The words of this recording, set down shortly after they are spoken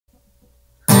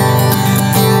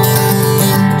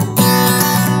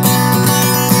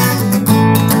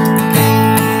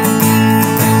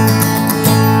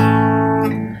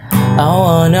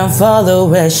follow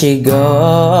where she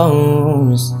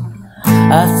goes.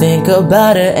 I think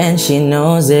about her and she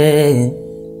knows it.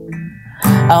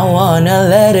 I wanna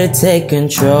let her take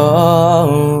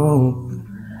control,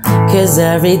 'cause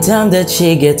every time that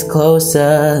she gets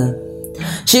closer,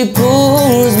 she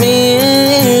pulls me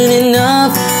in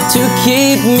enough to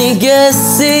keep me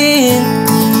guessing.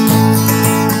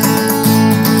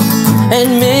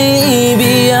 And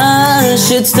maybe I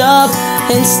should stop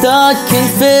and start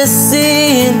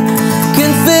confessing,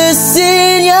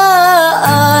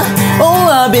 yeah. Oh,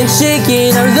 I've been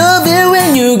shaking. I love it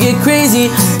when you get crazy.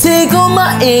 Take all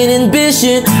my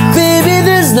inhibition, baby,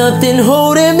 there's nothing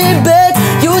holding me back.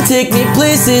 You take me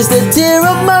places that tear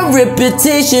up my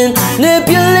reputation,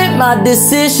 manipulate my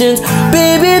decisions,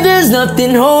 baby, there's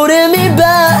nothing holding me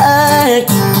back.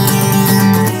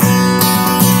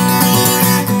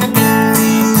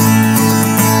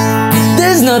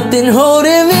 There's nothing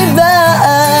holding me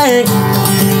back.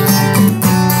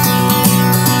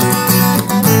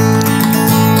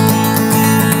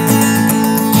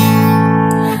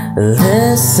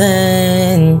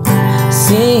 Listen,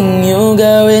 seeing you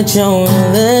got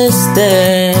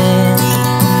ritualistic.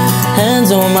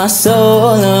 Hands on my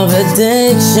soul of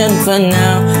addiction for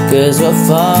now, 'cause we're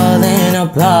falling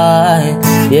apart,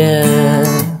 yeah.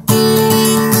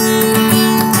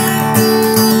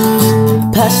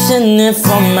 Passionate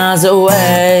from miles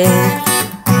away,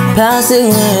 passing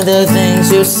with the things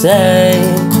you say,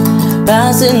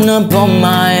 passing up on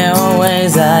my own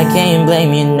ways. I can't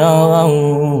blame you,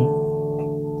 no.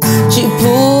 She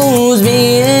pulls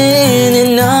me in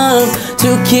enough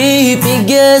to keep me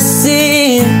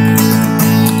guessing.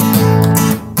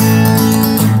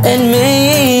 And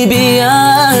maybe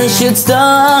I should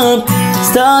start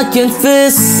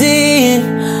confessing,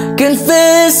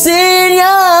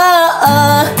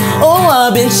 yeah. Oh,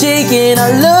 I've been shaking. I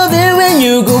love it when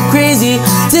you go crazy.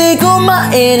 Take all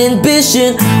my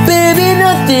inhibition, baby,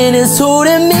 nothing is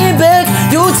holding me back.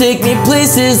 You take me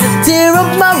places, tear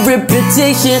up my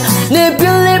reputation,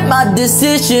 manipulate my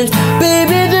decisions,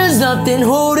 baby, there's nothing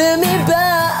holding me back.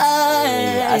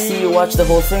 I see you watched the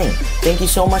whole thing. Thank you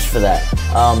so much for that.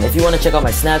 If you want to check out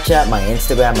my Snapchat, my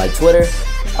Instagram, my Twitter,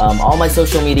 all my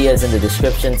social media is in the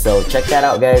description, so check that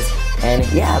out, guys. And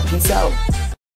yeah, peace out.